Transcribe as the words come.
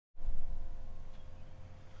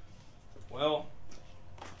Well,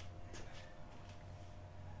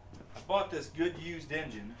 I bought this good used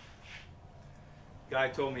engine. Guy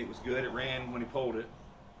told me it was good. It ran when he pulled it.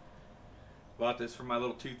 Bought this for my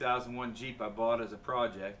little 2001 Jeep I bought as a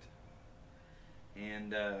project.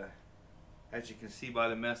 And as you can see by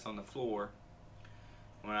the mess on the floor,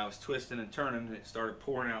 when I was twisting and turning, it started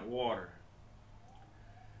pouring out water.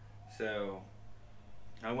 So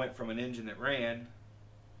I went from an engine that ran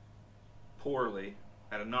poorly,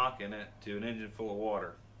 had a knock in it, to an engine full of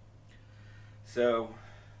water. So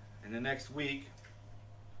in the next week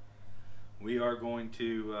we are going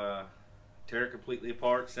to tear it completely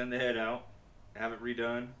apart, send the head out, have it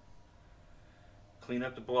redone, clean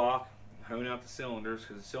up the block, hone out the cylinders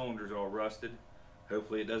because the cylinders are all rusted.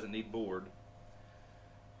 Hopefully it doesn't need bored,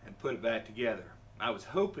 and put it back together. I was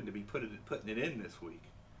hoping to be putting it in this week,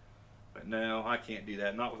 but no, I can't do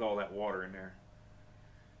that, not with all that water in there.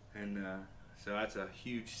 And so that's a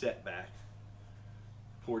huge setback.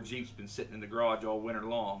 Poor Jeep's been sitting in the garage all winter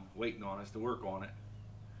long waiting on us to work on it.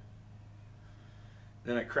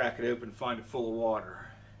 Then I crack it open and find it full of water.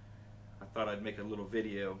 I thought I'd make a little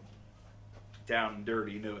video, down and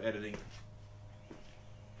dirty, no editing.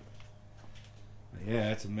 But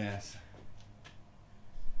yeah, it's a mess.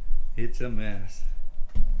 It's a mess.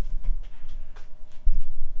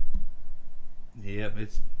 Yep,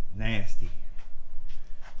 it's nasty.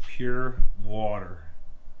 Pure water.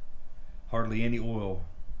 Hardly any oil.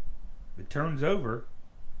 It turns over,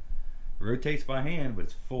 rotates by hand, but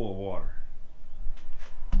it's full of water.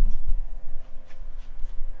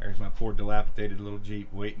 There's my poor dilapidated little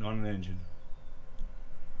Jeep waiting on an engine.